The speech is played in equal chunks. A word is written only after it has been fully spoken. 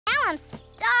I'm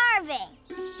starving.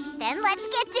 Then let's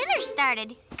get dinner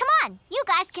started. Come on, you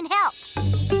guys can help.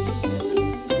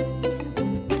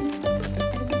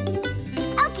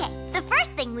 Okay, the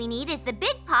first thing we need is the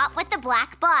big pot with the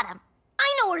black bottom.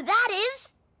 I know where that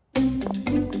is.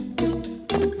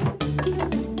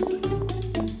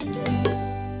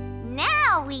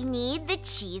 Now we need the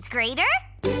cheese grater.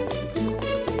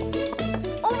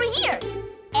 Over here.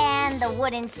 And the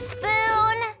wooden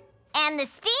spoon. And the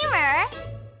steamer.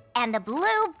 And the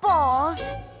blue bowls.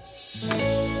 And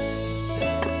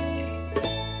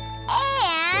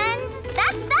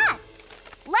that's that.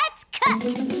 Let's cook.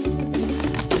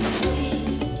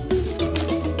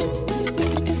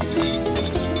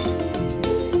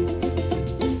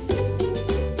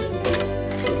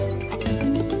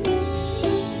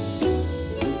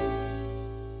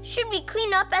 Should we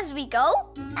clean up as we go?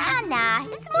 Nah,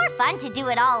 it's more fun to do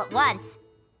it all at once.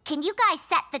 Can you guys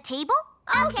set the table?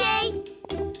 Okay.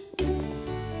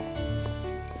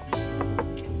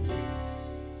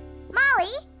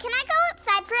 Molly, can I go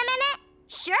outside for a minute?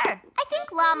 Sure. I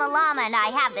think Llama Llama and I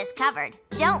have this covered,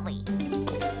 don't we?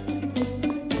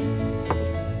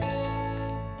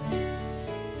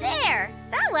 There,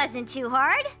 that wasn't too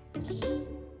hard.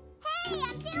 Hey,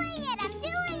 I'm doing it, I'm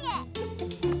doing it.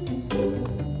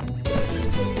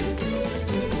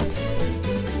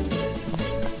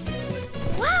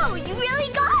 Wow, you really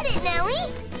got it,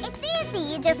 Nelly. It's easy.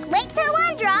 You just wait till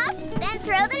one drops, then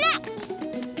throw the next.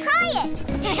 Try it.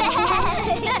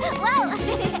 Whoa!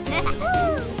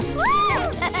 Woo!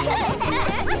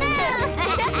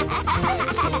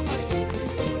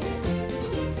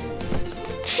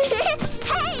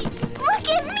 Hey, look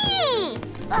at me!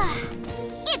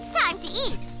 It's time to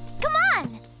eat. Come on.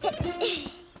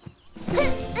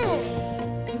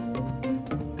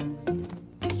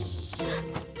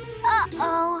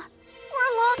 Uh-oh.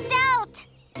 We're locked out.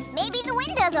 Maybe the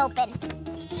window's open.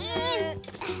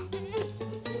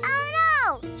 Oh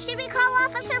no! Should we call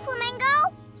Officer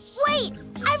Flamingo? Wait!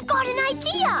 I've got an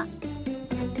idea!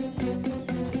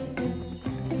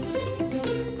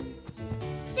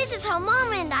 This is how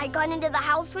Mama and I got into the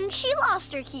house when she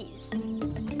lost her keys.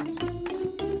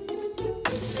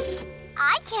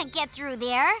 I can't get through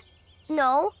there.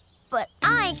 No, but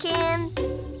I can.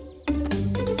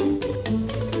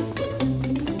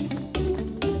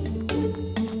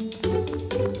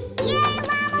 Yay,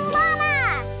 Llama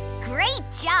Llama! Great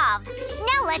job.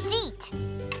 Now let's eat.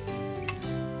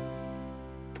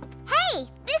 Hey,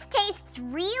 this tastes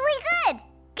really good.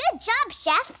 Good job,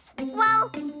 chefs. Well,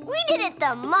 we did it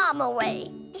the Mama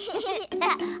way.